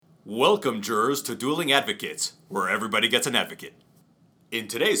Welcome, jurors, to Dueling Advocates, where everybody gets an advocate. In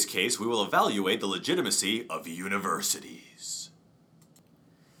today's case, we will evaluate the legitimacy of universities.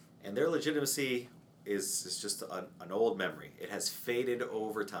 And their legitimacy is just an old memory. It has faded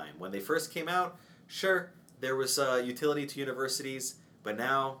over time. When they first came out, sure, there was utility to universities, but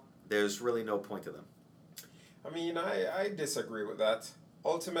now there's really no point to them. I mean, I disagree with that.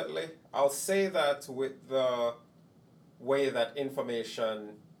 Ultimately, I'll say that with the way that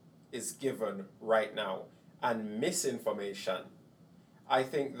information is given right now and misinformation, I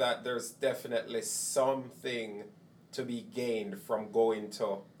think that there's definitely something to be gained from going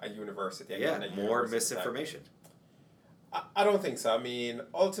to a university. Yeah, Again, a more university misinformation. I don't think so. I mean,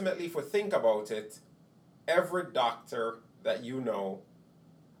 ultimately, if we think about it, every doctor that you know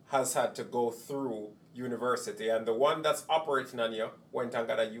has had to go through university, and the one that's operating on you went and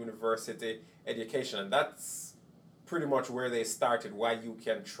got a university education, and that's pretty much where they started, why you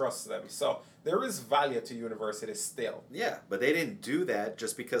can trust them. So there is value to university still. Yeah, but they didn't do that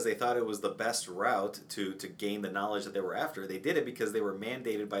just because they thought it was the best route to gain the knowledge that they were after. They did it because they were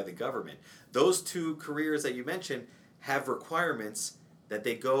mandated by the government. Those two careers that you mentioned have requirements that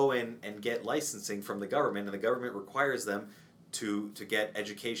they go and get licensing from the government, and the government requires them to get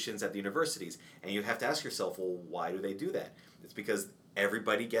educations at the universities. And you have to ask yourself, well, why do they do that? It's because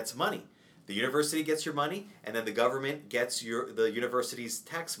everybody gets money. The university gets your money, and then the government gets the university's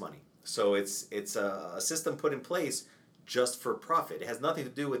tax money. So it's a system put in place just for profit. It has nothing to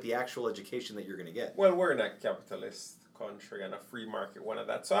do with the actual education that you're going to get. Well, we're in a capitalist country and a free market one of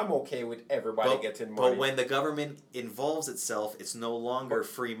that, so I'm okay with everybody getting money. But when the government involves itself, it's no longer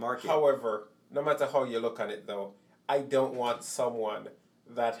free market. However, no matter how you look at it, though, I don't want someone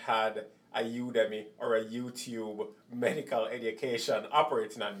that had a Udemy or a YouTube medical education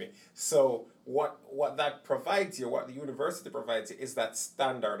operating on me. So what that provides you, what the university provides you, is that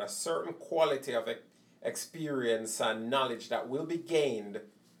standard, a certain quality of experience and knowledge that will be gained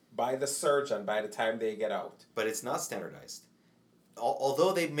by the surgeon by the time they get out. But it's not standardized.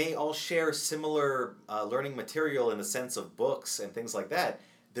 Although they may all share similar learning material in the sense of books and things like that,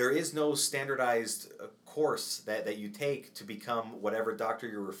 there is no standardized course that you take to become whatever doctor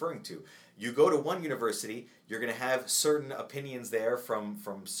you're referring to. You go to one university, you're going to have certain opinions there from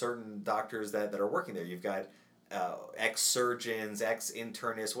certain doctors that are working there. You've got ex-surgeons,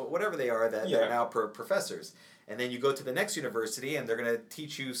 ex-internists, whatever they are that are now professors. And then you go to the next university and they're going to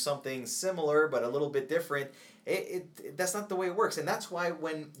teach you something similar but a little bit different. That's not the way it works. And that's why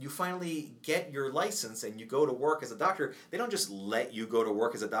when you finally get your license and you go to work as a doctor, they don't just let you go to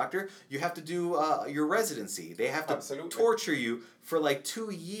work as a doctor. You have to do your residency. They have to torture you for like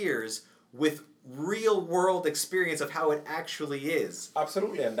 2 years with real world experience of how it actually is.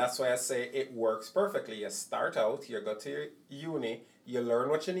 Absolutely, and that's why I say it works perfectly. You start out, you go to your uni, you learn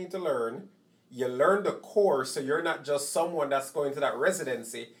what you need to learn, you learn the core, so you're not just someone that's going to that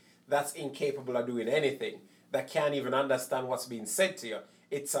residency that's incapable of doing anything, that can't even understand what's being said to you.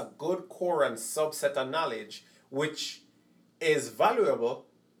 It's a good core and subset of knowledge which is valuable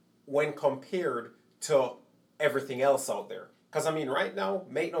when compared to everything else out there. Because, I mean, right now,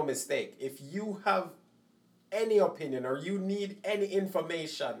 make no mistake, if you have any opinion or you need any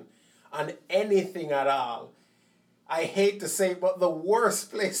information on anything at all, I hate to say, but the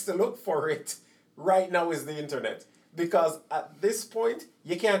worst place to look for it right now is the internet. Because at this point,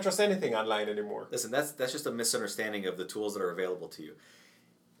 you can't trust anything online anymore. Listen, that's just a misunderstanding of the tools that are available to you.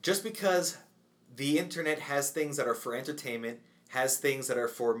 Just because the internet has things that are for entertainment, has things that are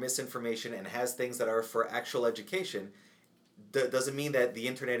for misinformation, and has things that are for actual education, doesn't mean that the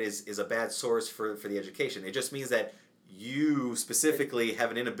internet is a bad source for the education. It just means that you specifically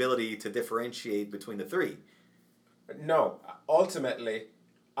have an inability to differentiate between the three. No, ultimately,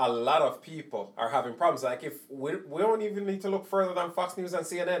 a lot of people are having problems. Like, if we don't even need to look further than Fox News and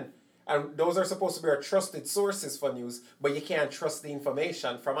CNN. And those are supposed to be our trusted sources for news, but you can't trust the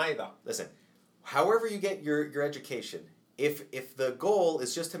information from either. Listen, however you get your education, if the goal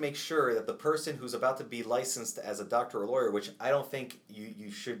is just to make sure that the person who's about to be licensed as a doctor or lawyer, which I don't think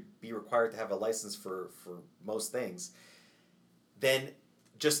you should be required to have a license for most things, then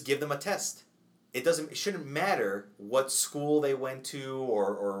just give them a test. It shouldn't matter what school they went to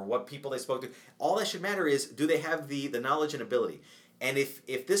or what people they spoke to. All that should matter is, do they have the knowledge and ability? And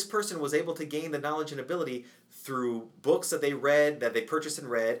if this person was able to gain the knowledge and ability through books that they read, that they purchased and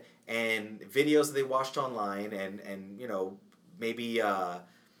read, and videos that they watched online, and you know, maybe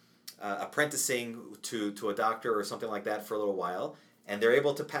apprenticing to a doctor or something like that for a little while, and they're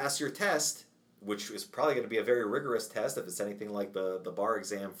able to pass your test, which is probably going to be a very rigorous test if it's anything like the bar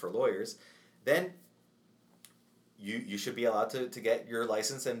exam for lawyers, then you should be allowed to get your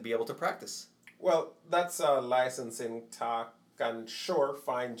license and be able to practice. Well, that's a licensing talk, and sure,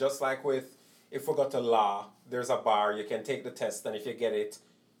 fine. Just like with, if we go to law, there's a bar, you can take the test, and if you get it,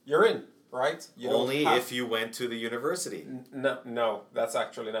 you're in, right? You Only if you went to the university. No, that's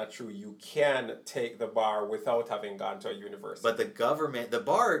actually not true. You can take the bar without having gone to a university. But the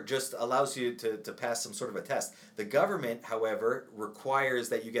bar just allows you to pass some sort of a test. The government, however, requires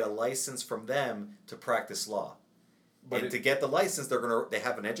that you get a license from them to practice law. But to get the license, they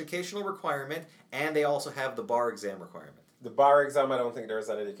have an educational requirement, and they also have the bar exam requirement. The bar exam, I don't think there's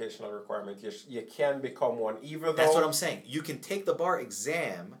an educational requirement. You can become one, even though... That's what I'm saying. You can take the bar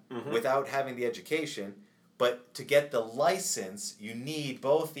exam without having the education, but to get the license, you need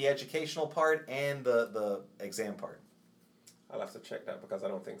both the educational part and the exam part. I'll have to check that because I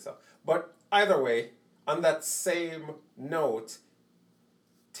don't think so. But either way, on that same note,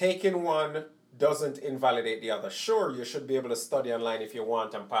 taking one doesn't invalidate the other. Sure, you should be able to study online if you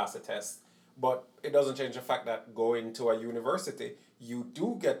want and pass a test, but it doesn't change the fact that going to a university, you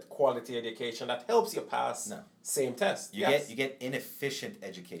do get quality education that helps you pass same test. You get inefficient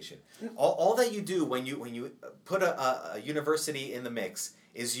education. All that you do when you put a university in the mix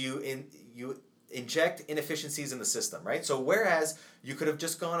is you inject inefficiencies in the system, right? So whereas you could have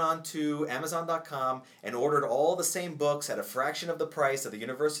just gone on to Amazon.com and ordered all the same books at a fraction of the price that the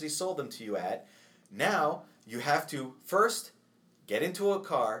university sold them to you at, now you have to first get into a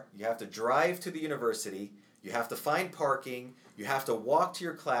car, you have to drive to the university, you have to find parking, you have to walk to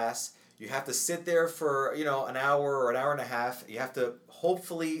your class, you have to sit there for, an hour or an hour and a half, you have to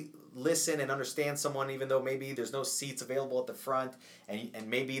hopefully listen and understand someone even though maybe there's no seats available at the front, and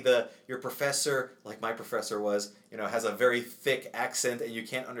maybe your professor, like my professor was, has a very thick accent and you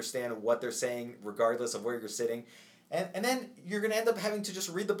can't understand what they're saying regardless of where you're sitting. And then you're going to end up having to just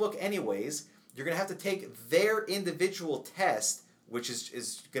read the book anyways. You're going to have to take their individual test, which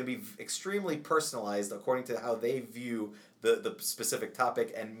is going to be extremely personalized according to how they view the specific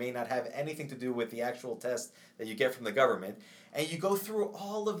topic and may not have anything to do with the actual test that you get from the government. And you go through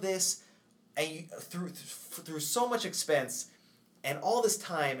all of this, and you through so much expense, and all this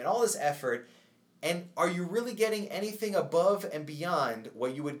time, and all this effort, and are you really getting anything above and beyond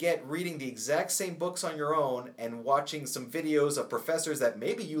what you would get reading the exact same books on your own and watching some videos of professors that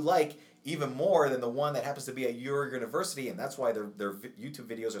maybe you like even more than the one that happens to be at your university, and that's why their YouTube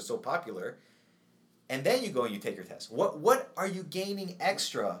videos are so popular? And then you go and you take your test. What are you gaining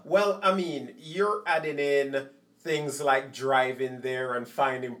extra? Well, I mean, you're adding in things like driving there and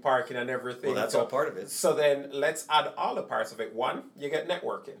finding parking and everything. Well, that's all part of it. So then let's add all the parts of it. One, you get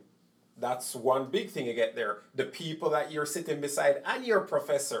networking. That's one big thing you get there. The people that you're sitting beside and your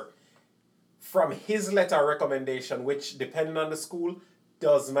professor, from his letter of recommendation, which depending on the school,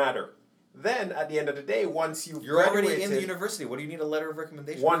 does matter. Then at the end of the day, once you're already in the university, what do you need a letter of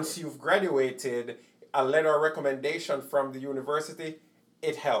recommendation Once for? You've graduated, a letter of recommendation from the university,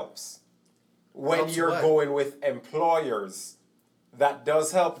 it helps. When you're going with employers, that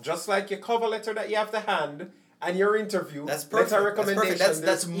does help. Just like your cover letter that you have to hand and your interview. That's perfect. Letter of recommendation.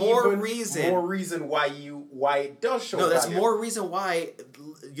 That's more reason. More reason why it does show. No, that's value. more reason why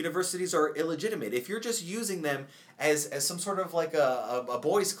universities are illegitimate. If you're just using them as some sort of like a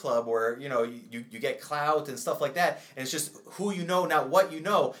boys club where you get clout and stuff like that, and it's just who you know, not what you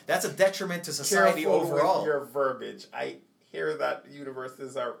know, that's a detriment to society overall. With your verbiage. I hear that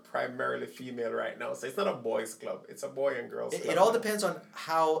universities are primarily female right now, so it's not a boys club, it's a boy and girls club. It all depends on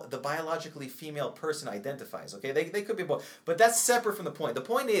how the biologically female person identifies. Okay, they could be both, but that's separate from the point. The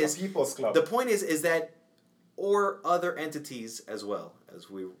point is a people's club. The point is that, or other entities as well, as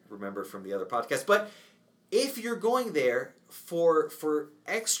we remember from the other podcast. But if you're going there for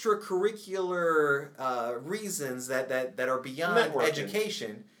extracurricular reasons that are beyond networking.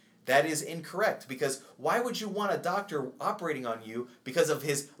 Education, that is incorrect, because why would you want a doctor operating on you because of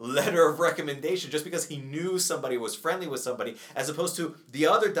his letter of recommendation, just because he knew somebody, was friendly with somebody, as opposed to the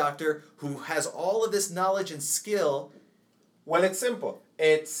other doctor who has all of this knowledge and skill? Well, it's simple.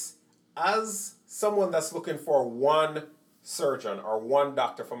 It's, as someone that's looking for one surgeon or one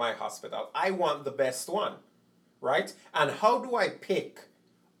doctor for my hospital, I want the best one, right? And how do I pick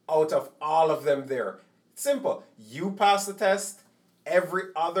out of all of them there? It's simple. You pass the test. Every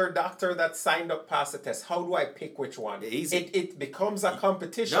other doctor that signed up passed the test. How do I pick which one? Easy. It becomes a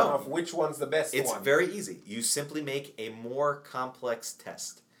competition of which one's the best one. It's very easy. You simply make a more complex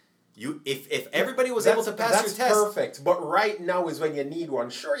test. If everybody was able to pass your test... That's perfect. But right now is when you need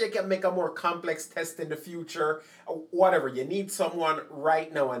one. Sure, you can make a more complex test in the future. Whatever. You need someone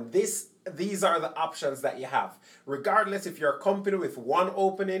right now. And this these are the options that you have. Regardless, if you're a company with one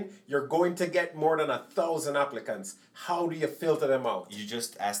opening, you're going to get more than 1,000 applicants. How do you filter them out? You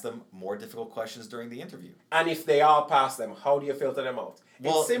just ask them more difficult questions during the interview. And if they all pass them, how do you filter them out?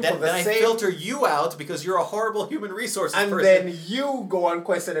 Well, it's simple. then I filter you out because you're a horrible human resources and person. then you go and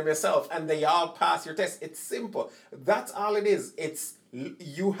question them yourself, and they all pass your test. It's simple. That's all it is. It's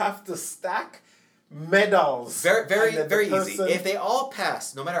you have to stack medals. Very easy. If they all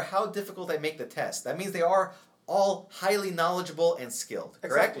pass, no matter how difficult I make the test, that means they are all highly knowledgeable and skilled.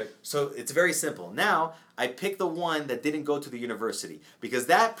 Correct? Exactly. So it's very simple. Now, I pick the one that didn't go to the university because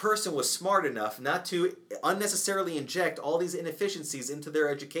that person was smart enough not to unnecessarily inject all these inefficiencies into their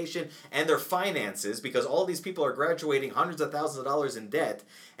education and their finances, because all these people are graduating hundreds of thousands of dollars in debt,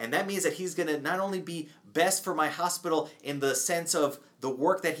 and that means that he's going to not only be best for my hospital in the sense of the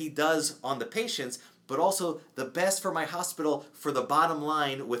work that he does on the patients, but also the best for my hospital for the bottom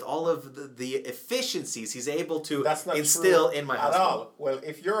line with all of the efficiencies he's able to instill in my hospital. At all. Well,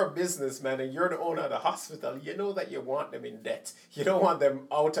 if you're a businessman and you're the owner of the hospital, you know that you want them in debt. You don't want them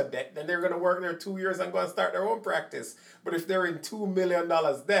out of debt. Then they're going to work there 2 years and go and start their own practice. But if they're in $2 million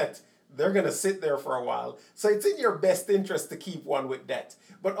debt, they're going to sit there for a while. So it's in your best interest to keep one with debt.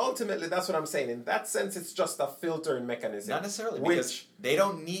 But ultimately, that's what I'm saying. In that sense, it's just a filtering mechanism. Not necessarily, because they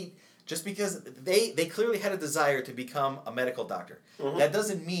don't need... Just because they clearly had a desire to become a medical doctor. Mm-hmm. That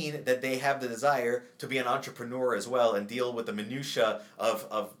doesn't mean that they have the desire to be an entrepreneur as well and deal with the minutia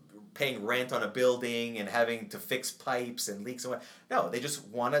of paying rent on a building and having to fix pipes and leaks and what. No, they just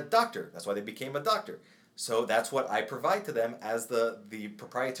want a doctor. That's why they became a doctor. So that's what I provide to them as the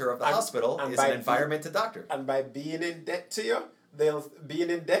proprietor of the hospital is an environment to doctor. And by being in debt to you, they'll being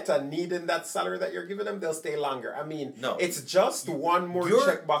in debt and needing that salary that you're giving them, they'll stay longer. I mean, no, it's just one more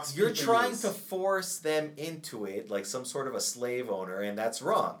checkbox. You're trying to force them into it like some sort of a slave owner, and that's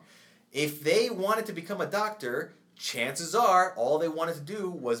wrong. If they wanted to become a doctor, chances are all they wanted to do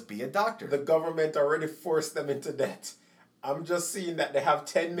was be a doctor. The government already forced them into debt. I'm just seeing that they have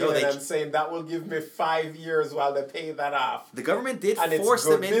 10 million and saying that will give me 5 years while they pay that off. The government did force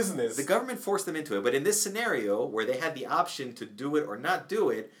them into business. The government forced them into it, but in this scenario where they had the option to do it or not do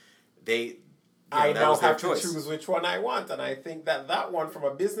it, I now have to choose which one I want, and I think that one, from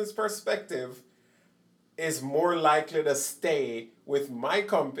a business perspective, is more likely to stay with my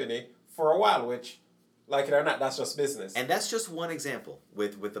company for a while, which, like it or not, that's just business. And that's just one example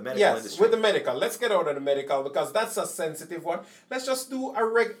with the medical industry. Yes, with the medical. Let's get out of the medical because that's a sensitive one. Let's just do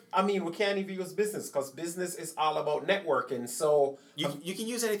we can't even use business because business is all about networking. So you can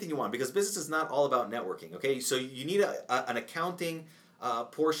use anything you want because business is not all about networking, okay? So you need an accounting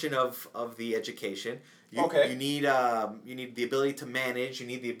portion of the education. You need the ability to manage. You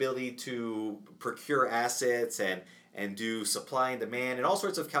need the ability to procure assets and do supply and demand and all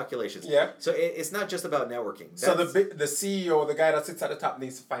sorts of calculations. Yeah. So it's not just about networking. So the CEO, the guy that sits at the top,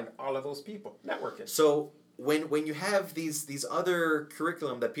 needs to find all of those people networking. So when you have these other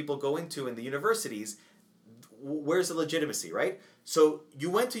curriculum that people go into in the universities, where's the legitimacy, right? So you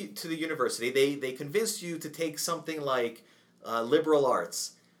went to the university. They convinced you to take something like liberal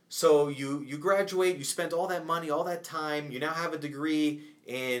arts. So you graduate. You spent all that money, all that time. You now have a degree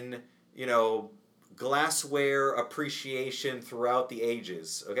in glassware appreciation throughout the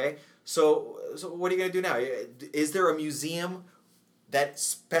ages, okay? So what are you going to do now? Is there a museum that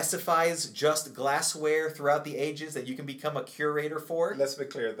specifies just glassware throughout the ages that you can become a curator for? Let's be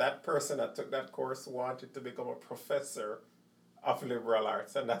clear. That person that took that course wanted to become a professor of liberal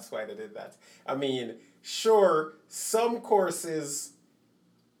arts, and that's why they did that. I mean, sure, some courses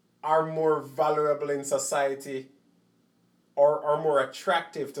are more valuable in society or are more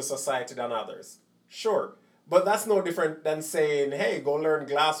attractive to society than others. Sure, but that's no different than saying, hey, go learn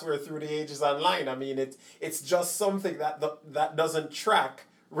glassware through the ages online. I mean, it's just something that doesn't track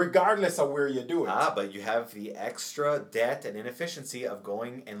regardless of where you do it. But you have the extra debt and inefficiency of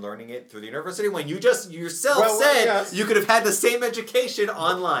going and learning it through the university when you just yourself said you could have had the same education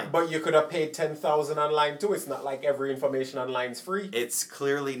online. But you could have paid $10,000 online too. It's not like every information online is free. It's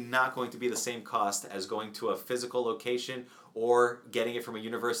clearly not going to be the same cost as going to a physical location or getting it from a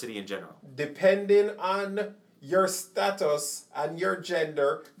university in general. Depending on your status and your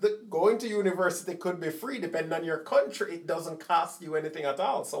gender, going to university could be free. Depending on your country, it doesn't cost you anything at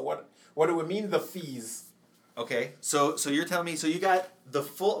all. So what do we mean, the fees? Okay, so you're telling me, so you got the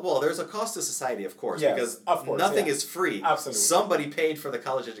full, well, there's a cost to society, of course, yes, because of course, nothing is free. Absolutely. Somebody paid for the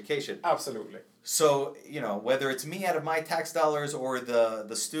college education. Absolutely. So, whether it's me out of my tax dollars or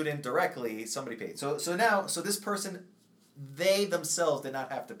the student directly, somebody paid. So this person, they themselves did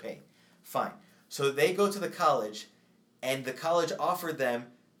not have to pay. Fine. So they go to the college, and the college offered them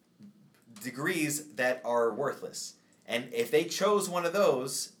degrees that are worthless. And if they chose one of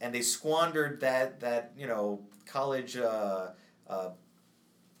those and they squandered that college, what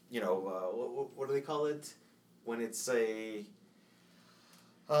do they call it when it's a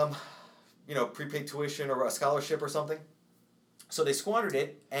prepaid tuition or a scholarship or something? So they squandered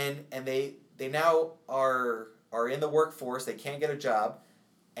it, and they now are in the workforce. They can't get a job,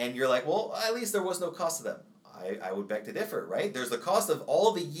 and you're like, well, at least there was no cost to them. I would beg to differ, right? There's the cost of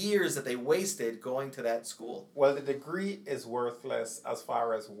all the years that they wasted going to that school. Well, the degree is worthless as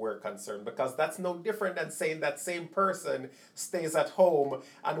far as we're concerned, because that's no different than saying that same person stays at home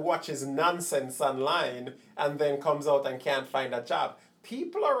and watches nonsense online and then comes out and can't find a job.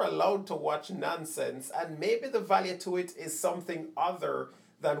 People are allowed to watch nonsense, and maybe the value to it is something other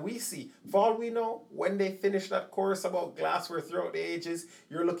than we see. For all we know, when they finish that course about glassware throughout the ages,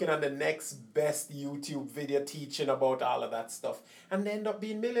 you're looking at the next best YouTube video teaching about all of that stuff, and they end up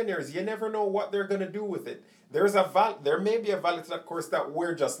being millionaires. You never know what they're going to do with it. There may be a value to that course that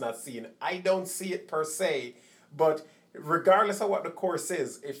we're just not seeing. I don't see it per se, but regardless of what the course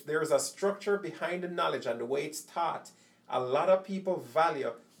is, if there's a structure behind the knowledge and the way it's taught, a lot of people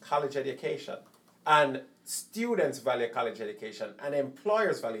value college education. And students value college education, and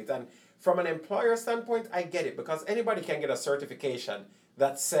employers value it. And from an employer standpoint, I get it, because anybody can get a certification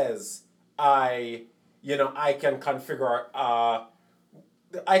that says I can configure,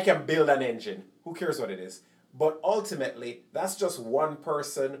 I can build an engine. Who cares what it is? But ultimately, that's just one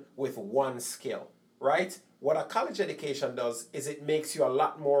person with one skill, right? What a college education does is it makes you a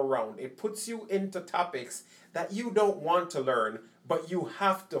lot more round. It puts you into topics that you don't want to learn, but you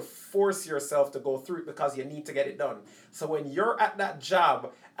have to force yourself to go through it because you need to get it done. So when you're at that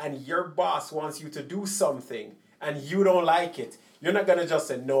job and your boss wants you to do something and you don't like it, you're not going to just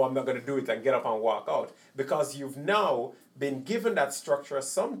say, no, I'm not going to do it, and get up and walk out, because you've now been given that structure.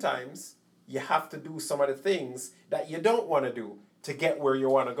 Sometimes you have to do some of the things that you don't want to do to get where you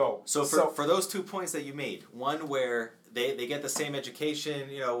want to go. So for those 2 points that you made, one where they get the same education,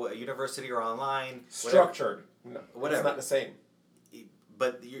 university or online. Structured. Whatever. It's not the same.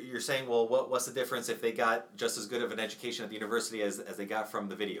 But you're saying, well, what's the difference if they got just as good of an education at the university as they got from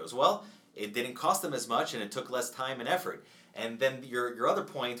the videos? Well, it didn't cost them as much, and it took less time and effort. And then your other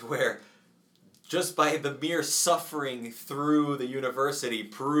point where just by the mere suffering through the university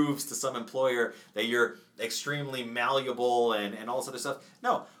proves to some employer that you're extremely malleable and all this other stuff.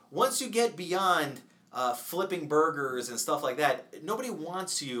 No, once you get beyond flipping burgers and stuff like that, nobody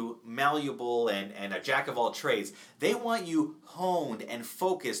wants you malleable and a jack of all trades. They want you honed and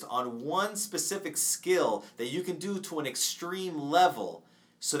focused on one specific skill that you can do to an extreme level,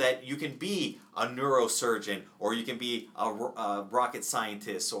 so that you can be a neurosurgeon, or you can be a rocket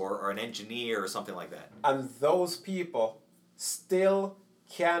scientist, or an engineer or something like that. And those people still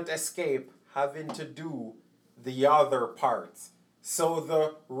can't escape having to do the other parts. So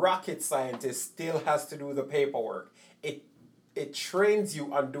the rocket scientist still has to do the paperwork. It trains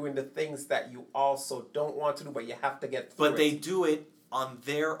you on doing the things that you also don't want to do, but you have to get through But they do it on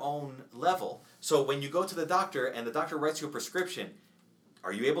their own level. So when you go to the doctor and the doctor writes you a prescription,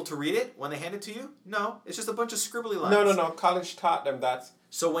 are you able to read it when they hand it to you? No, it's just a bunch of scribbly lines. No. College taught them that.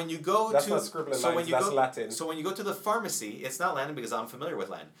 So when you go that's to not scribbly lines, that's Latin. So when you go to the pharmacy, it's not Latin because I'm familiar with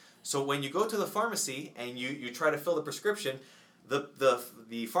Latin. So when you go to the pharmacy and you try to fill the prescription,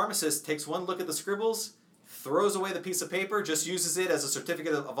 the pharmacist takes one look at the scribbles, throws away the piece of paper, just uses it as a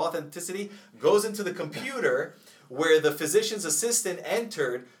certificate of authenticity, goes into the computer where the physician's assistant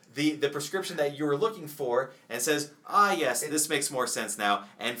entered the prescription that you were looking for, and says, yes, this makes more sense now,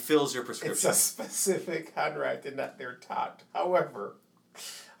 and fills your prescription. It's a specific handwriting that they're taught. However,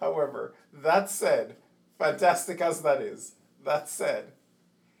 that said, fantastic as that is,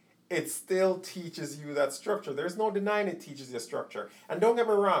 it still teaches you that structure. There's no denying it teaches you structure. And don't get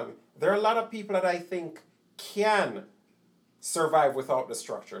me wrong, there are a lot of people that I think can survive without the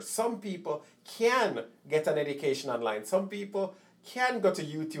structure. Some people can get an education online. Some people can go to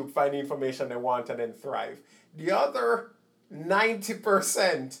YouTube, find the information they want, and then thrive. The other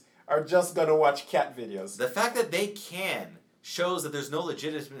 90% are just going to watch cat videos. The fact that they can shows that there's no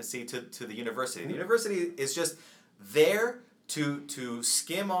legitimacy to the university. The university is just there to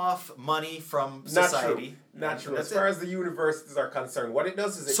skim off money from society. Not true. As far as the universities are concerned, what it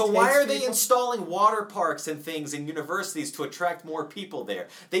does is it So why are they installing water parks and things in universities to attract more people there?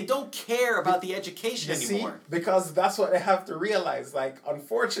 They don't care about the education anymore. See, because that's what they have to realize. Like,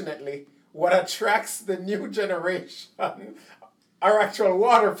 unfortunately, what attracts the new generation are actual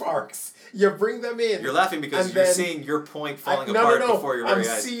water parks. You bring them in. You're laughing because you're seeing your point falling apart before your very eyes.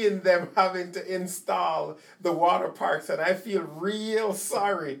 I'm seeing them having to install the water parks, and I feel real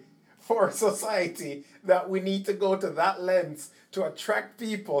sorry poor society that we need to go to that length to attract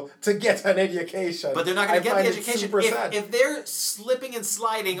people to get an education. But they're not going to get the find it education super sad. if they're slipping and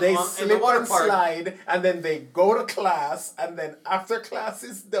sliding They in the slip water and park. slide, and then they go to class, and then after class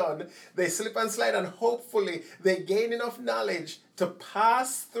is done, they slip and slide, and hopefully they gain enough knowledge to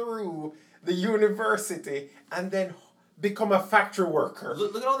pass through the university and then become a factory worker.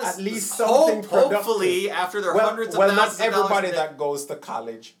 Look at all this. At least something productive. Hopefully, after their hundreds of not thousands of dollars. everybody that goes to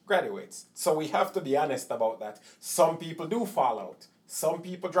college graduates. So we have to be honest about that. Some people do fall out. Some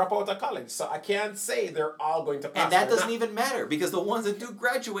people drop out of college. So I can't say they're all going to pass. And that or doesn't not. even matter because the ones that do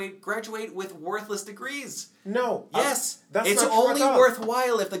graduate with worthless degrees. No. Yes. That's it's not true only at all.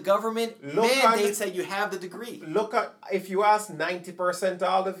 worthwhile if the government Look mandates that you have the degree. Look at, if you ask 90% of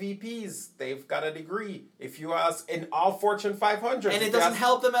all the VPs, they've got a degree. If you ask in all Fortune 500. And it doesn't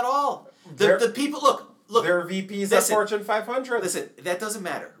help them at all. They're- The people, look. Their VPs listen, at Fortune 500. Listen, that doesn't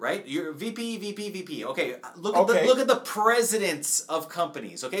matter, right? You're VP. Okay, look at the presidents of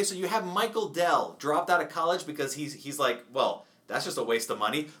companies. Okay, so you have Michael Dell dropped out of college because he's like, well, that's just a waste of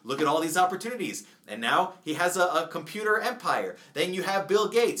money. Look at all these opportunities, and now he has a computer empire. Then you have Bill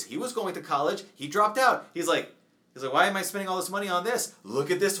Gates. He was going to college. He dropped out. He's like, why am I spending all this money on this?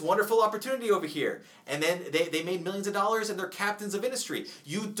 Look at this wonderful opportunity over here. And then they made millions of dollars and they're captains of industry.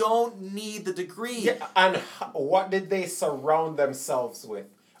 You don't need the degree. Yeah, and what did they surround themselves with?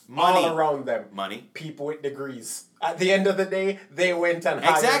 Money. All around them. Money. People with degrees. At the end of the day, they went and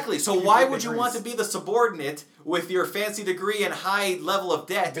hired Exactly. So people why with would you degrees. want to be the subordinate with your fancy degree and high level of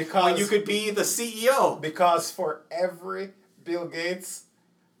debt when Because- you could be the CEO? Because for every Bill Gates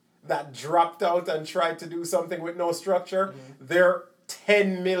that dropped out and tried to do something with no structure, there are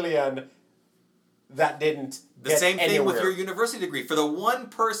 10 million that didn't The get same thing anywhere. with your university degree. For the one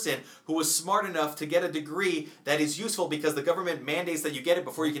person who was smart enough to get a degree that is useful because the government mandates that you get it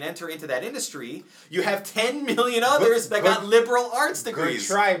before you can enter into that industry, you have 10 million others that got liberal arts Good degrees.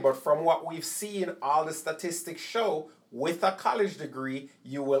 try, but from what we've seen, all the statistics show with a college degree,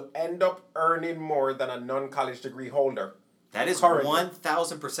 you will end up earning more than a non-college degree holder. That is Currently.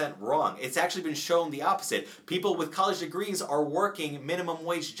 1,000% wrong. It's actually been shown the opposite. People with college degrees are working minimum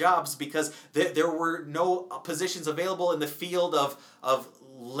wage jobs because there were no positions available in the field of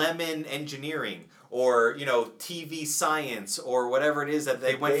lemon engineering or TV science or whatever it is that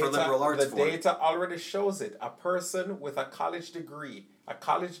they went for liberal arts The for. data already shows it. A person with a college degree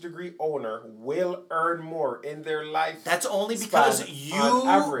owner will earn more in their life. That's only because on you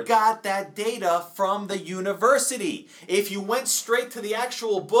average. got that data from the university. If you went straight to the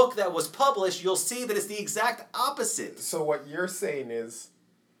actual book that was published, you'll see that it's the exact opposite. So what you're saying is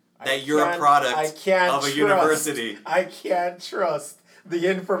That you're a product of a university. I can't trust the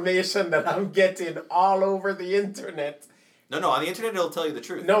information that I'm getting all over the internet. No, on the internet it'll tell you the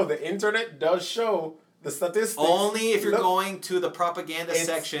truth. No, the internet does show the statistics. Only if you're Look, going to the propaganda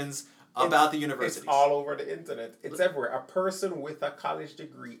sections about the universities. It's all over the internet. It's everywhere. A person with a college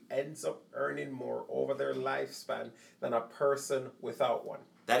degree ends up earning more over their lifespan than a person without one.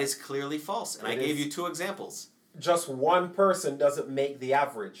 That is clearly false. And I gave you 2 examples. Just one person doesn't make the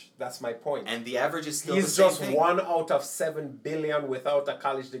average. That's my point. And the average is still He's the same just thing. 1 out of 7 billion without a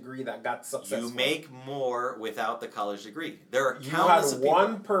college degree that got successful. You make more without the college degree. There are You countless had of people.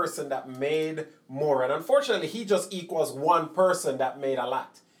 one person that made more, and unfortunately, he just equals one person that made a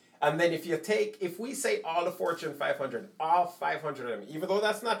lot. And then if we say all the Fortune 500, all 500 of them, even though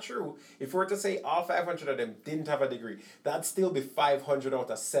that's not true, if we were to say all 500 of them didn't have a degree, that'd still be 500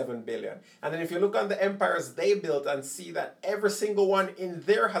 out of 7 billion. And then if you look on the empires they built and see that every single one in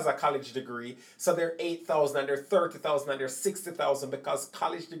there has a college degree, so they're 8,000 and they're 30,000 and they're 60,000 because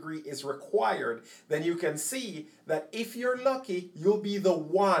college degree is required, then you can see that if you're lucky, you'll be the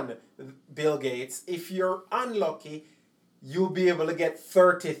one, Bill Gates. If you're unlucky, you'll be able to get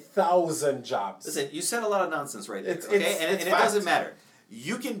 30,000 jobs. Listen, you said a lot of nonsense right there. It's And it fact. doesn't matter.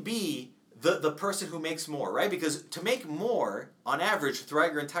 You can be the person who makes more, right? Because to make more, on average,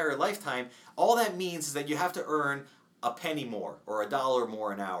 throughout your entire lifetime, all that means is that you have to earn a penny more or $1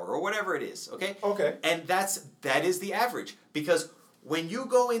 more an hour or whatever it is, okay? Okay. And that is the average. Because when you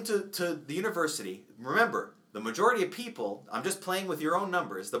go into the university, remember, the majority of people, I'm just playing with your own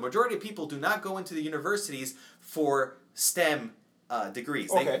numbers, the majority of people do not go into the universities for STEM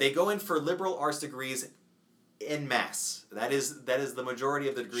degrees. Okay. They go in for liberal arts degrees en masse. That is the majority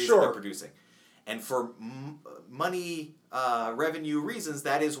of the degrees Sure. that they're producing. And for money revenue reasons,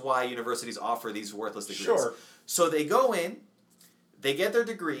 that is why universities offer these worthless degrees. Sure. So they go in, they get their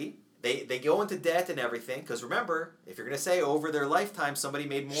degree, They go into debt and everything, because remember, if you're going to say over their lifetime somebody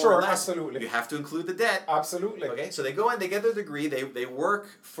made more Sure, or less, absolutely. you have to include the debt. Absolutely. Okay, so they go in, they get their degree, they work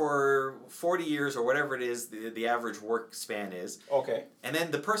for 40 years or whatever it is the average work span is. Okay. And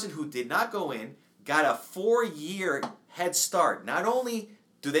then the person who did not go in got a 4-year head start. Not only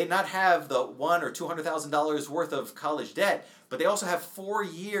do they not have the $100,000 or $200,000 worth of college debt, but they also have 4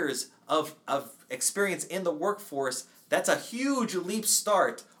 years of experience in the workforce. That's a huge leap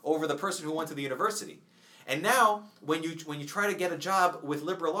start over the person who went to the university. And now, when you try to get a job with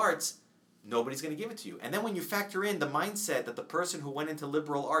liberal arts, nobody's going to give it to you. And then when you factor in the mindset that the person who went into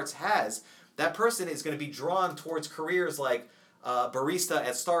liberal arts has, that person is going to be drawn towards careers like barista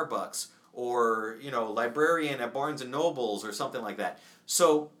at Starbucks, or librarian at Barnes and Nobles, or something like that.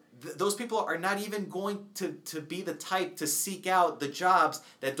 So those people are not even going to be the type to seek out the jobs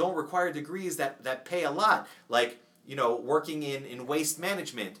that don't require degrees that pay a lot, like working in waste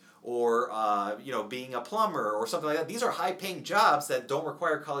management, or being a plumber or something like that. These are high paying jobs that don't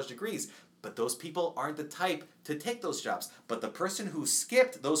require college degrees. But those people aren't the type to take those jobs. But the person who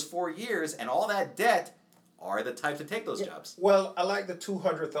skipped those 4 years and all that debt are the type to take those jobs. Well, I like the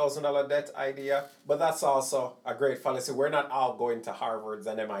 $200,000 debt idea, but that's also a great fallacy. We're not all going to Harvards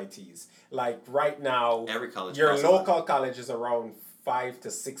and MITs. Like right now, every college, your local college is around $5,000 to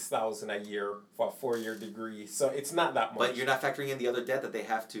 $6,000 a year for a 4-year degree, so it's not that much. But you're not factoring in the other debt that they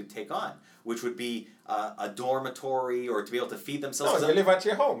have to take on, which would be a dormitory, or to be able to feed themselves. No, you live at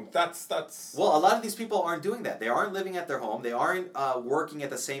your home. That's. Well, a lot of these people aren't doing that. They aren't living at their home. They aren't working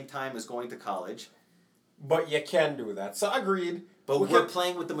at the same time as going to college. But you can do that. So agreed. But we're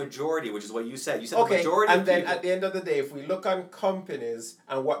playing with the majority, which is what you said. You said the majority and of then people. At the end of the day, if we look on companies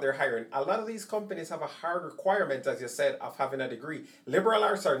and what they're hiring, a lot of these companies have a hard requirement, as you said, of having a degree. Liberal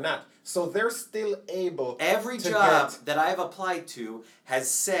arts are not. So they're still able Every to job that I've applied to has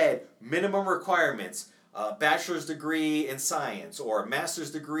said minimum requirements, bachelor's degree in science or a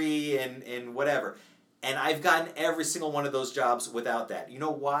master's degree in whatever. And I've gotten every single one of those jobs without that. You know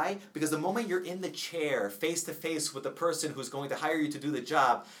why? Because the moment you're in the chair, face to face with the person who's going to hire you to do the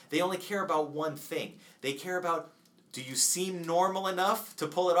job, they only care about one thing. They care about, do you seem normal enough to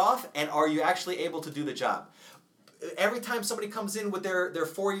pull it off? And are you actually able to do the job? Every time somebody comes in with their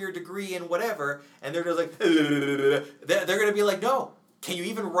 4-year degree in whatever, and they're just like, they're going to be like, no. Can you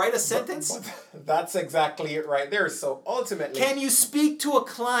even write a sentence? But that's exactly it right there. So ultimately... Can you speak to a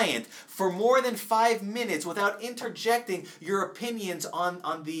client for more than 5 minutes without interjecting your opinions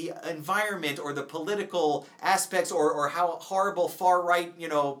on the environment or the political aspects, or how horrible far-right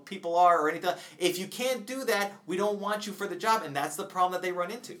people are, or anything? If you can't do that, we don't want you for the job, and that's the problem that they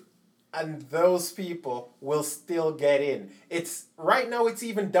run into. And those people will still get in. Right now it's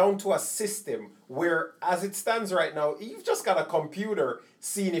even down to a system where, as it stands right now, you've just got a computer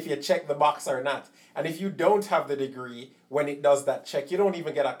seeing if you check the box or not. And if you don't have the degree, when it does that check, you don't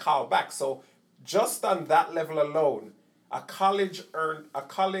even get a call back. So just on that level alone, a college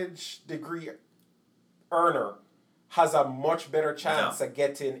degree earner has a much better chance of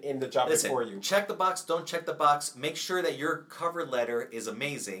getting in the job before you. Check the box, don't check the box. Make sure that your cover letter is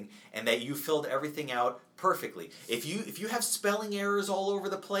amazing and that you filled everything out perfectly. If you have spelling errors all over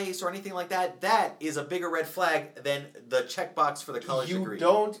the place or anything like that, that is a bigger red flag than the checkbox for the college degree.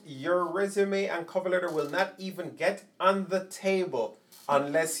 Your resume and cover letter will not even get on the table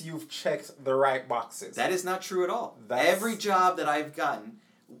unless you've checked the right boxes. That is not true at all. Every job that I've gotten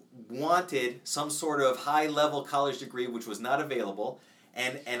wanted some sort of high-level college degree, which was not available,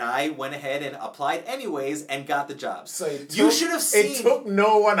 and I went ahead and applied anyways and got the job. So you should have seen... It took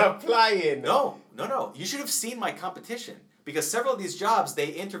no one applying. No. You should have seen my competition, because several of these jobs, they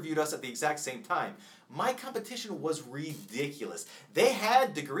interviewed us at the exact same time. My competition was ridiculous. They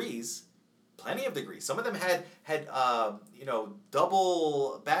had degrees, plenty of degrees. Some of them had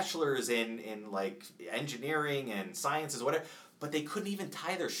double bachelors in like engineering and sciences, whatever. But they couldn't even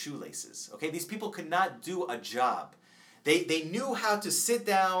tie their shoelaces. Okay, these people could not do a job. They knew how to sit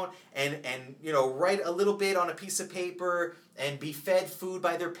down and write a little bit on a piece of paper and be fed food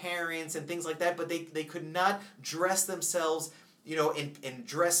by their parents and things like that. But they could not dress themselves in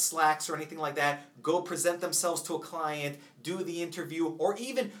dress slacks or anything like that. Go present themselves to a client, do the interview, or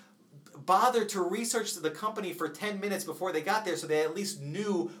even bother to research the company for 10 minutes before they got there, so they at least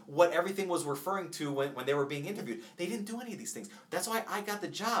knew what everything was referring to when they were being interviewed. They didn't do any of these things. That's why I got the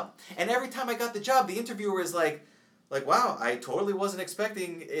job. And every time I got the job, the interviewer is like, wow, I totally wasn't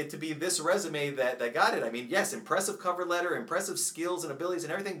expecting it to be this resume that got it. I mean, yes, impressive cover letter, impressive skills and abilities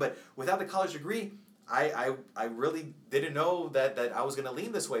and everything, but without the college degree, I really didn't know that I was going to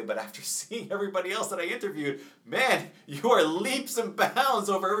lean this way, but after seeing everybody else that I interviewed, man, you are leaps and bounds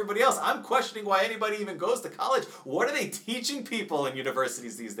over everybody else. I'm questioning why anybody even goes to college. What are they teaching people in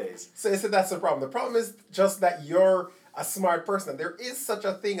universities these days? So that's the problem. The problem is just that you're a smart person. There is such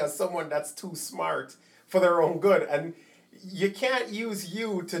a thing as someone that's too smart for their own good. And you can't use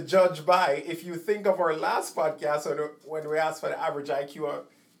you to judge by. If you think of our last podcast when we asked for the average IQ of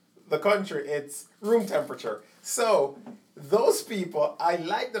the country, it's room temperature. So those people, I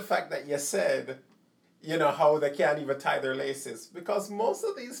like the fact that you said, how they can't even tie their laces. Because most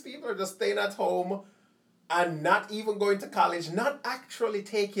of these people are just staying at home and not even going to college, not actually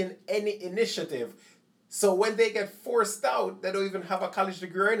taking any initiative. So when they get forced out, they don't even have a college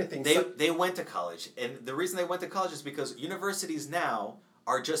degree or anything. They went to college. And the reason they went to college is because universities now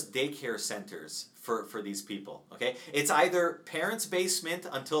are just daycare centers for these people, okay? It's either parents' basement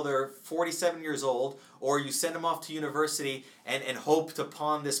until they're 47 years old, or you send them off to university and hope to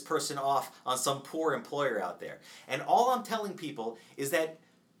pawn this person off on some poor employer out there. And all I'm telling people is that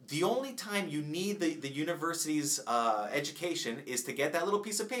the only time you need the university's education is to get that little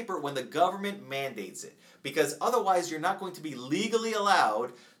piece of paper when the government mandates it. Because otherwise you're not going to be legally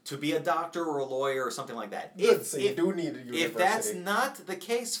allowed to be a doctor or a lawyer or something like that. You do need a university. If that's not the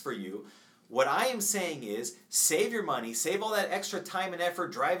case for you, what I am saying is save your money, save all that extra time and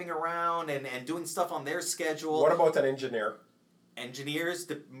effort driving around and doing stuff on their schedule. What about an engineer? Engineers,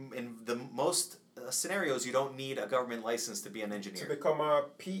 in the most scenarios, you don't need a government license to be an engineer. To become a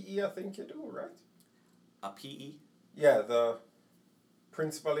PE, I think you do, right? A PE? Yeah, the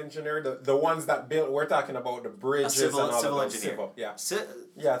principal engineer, the ones that build. We're talking about the bridges and all civil of those. Engineer. Civil, yeah.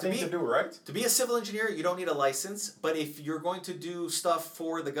 Yeah, I think you do, right? To be a civil engineer, you don't need a license. But if you're going to do stuff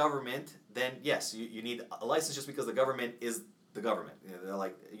for the government, then yes, you need a license just because the government is the government. They're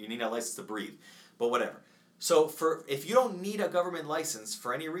like, you need a license to breathe. But whatever. So if you don't need a government license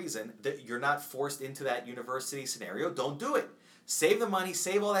for any reason, that you're not forced into that university scenario, don't do it. Save the money,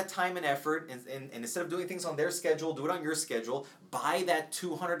 save all that time and effort, and instead of doing things on their schedule, do it on your schedule. Buy that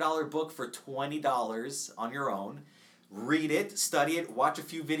 $200 book for $20 on your own. Read it, study it, watch a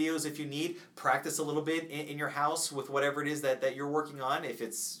few videos if you need, practice a little bit in your house with whatever it is that you're working on, if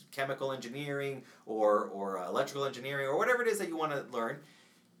it's chemical engineering or electrical engineering or whatever it is that you want to learn.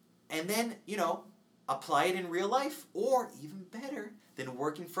 And then, apply it in real life, or even better than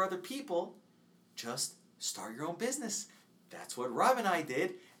working for other people, just start your own business. That's what Rob and I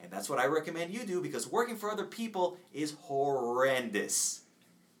did, and that's what I recommend you do, because working for other people is horrendous.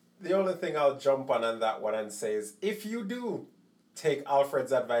 The only thing I'll jump on that one and say is, if you do take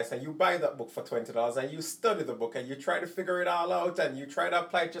Alfred's advice and you buy that book for $20 and you study the book and you try to figure it all out and you try to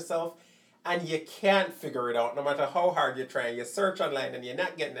apply it yourself and you can't figure it out no matter how hard you try and you search online and you're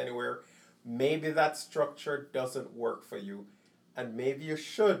not getting anywhere, maybe that structure doesn't work for you, and maybe you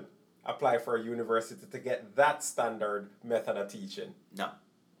should apply for a university to get that standard method of teaching. No,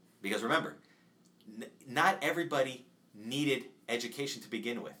 because remember, not everybody needed education to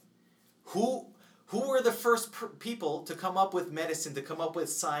begin with. Who were the first people to come up with medicine, to come up with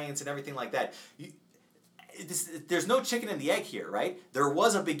science and everything like that? There's no chicken and the egg here, right? There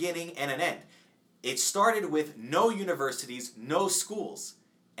was a beginning and an end. It started with no universities, no schools.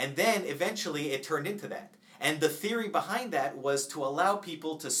 And then eventually it turned into that. And the theory behind that was to allow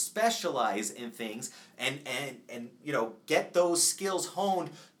people to specialize in things and get those skills honed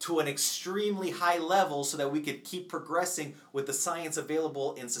to an extremely high level so that we could keep progressing with the science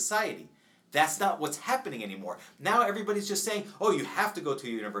available in society. That's not what's happening anymore. Now everybody's just saying, oh, you have to go to a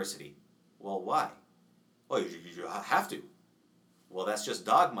university. Well, why? Well, you have to. Well, that's just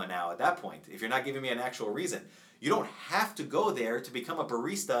dogma now at that point, if you're not giving me an actual reason. You don't have to go there to become a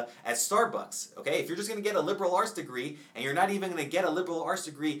barista at Starbucks, okay? If you're just going to get a liberal arts degree and you're not even going to get a liberal arts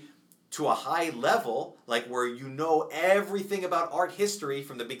degree to a high level, like where you know everything about art history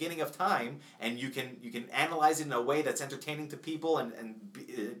from the beginning of time and you can analyze it in a way that's entertaining to people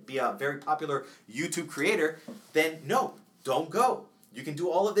and be a very popular YouTube creator, then no, don't go. You can do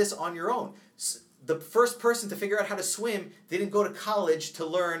all of this on your own. The first person to figure out how to swim didn't go to college to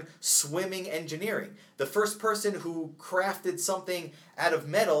learn swimming engineering. The first person who crafted something out of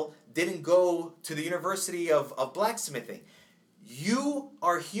metal didn't go to the University of Blacksmithing. You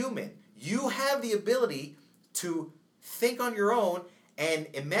are human. You have the ability to think on your own and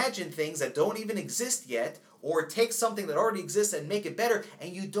imagine things that don't even exist yet, or take something that already exists and make it better,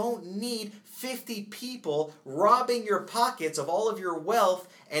 and you don't need 50 people robbing your pockets of all of your wealth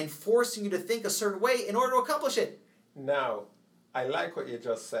and forcing you to think a certain way in order to accomplish it. Now, I like what you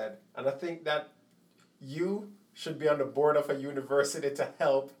just said, and I think that you should be on the board of a university to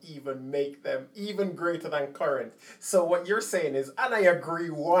help even make them even greater than current. So what you're saying is, and I agree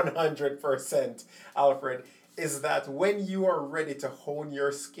 100%, Alfred, is that when you are ready to hone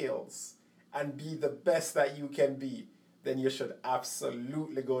your skills and be the best that you can be, then you should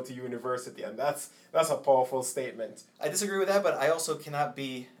absolutely go to university. And that's a powerful statement. I disagree with that, but I also cannot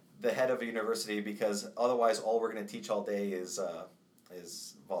be the head of a university because otherwise all we're going to teach all day is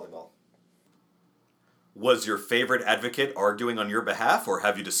volleyball. Was your favorite advocate arguing on your behalf, or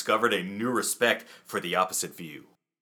have you discovered a new respect for the opposite view?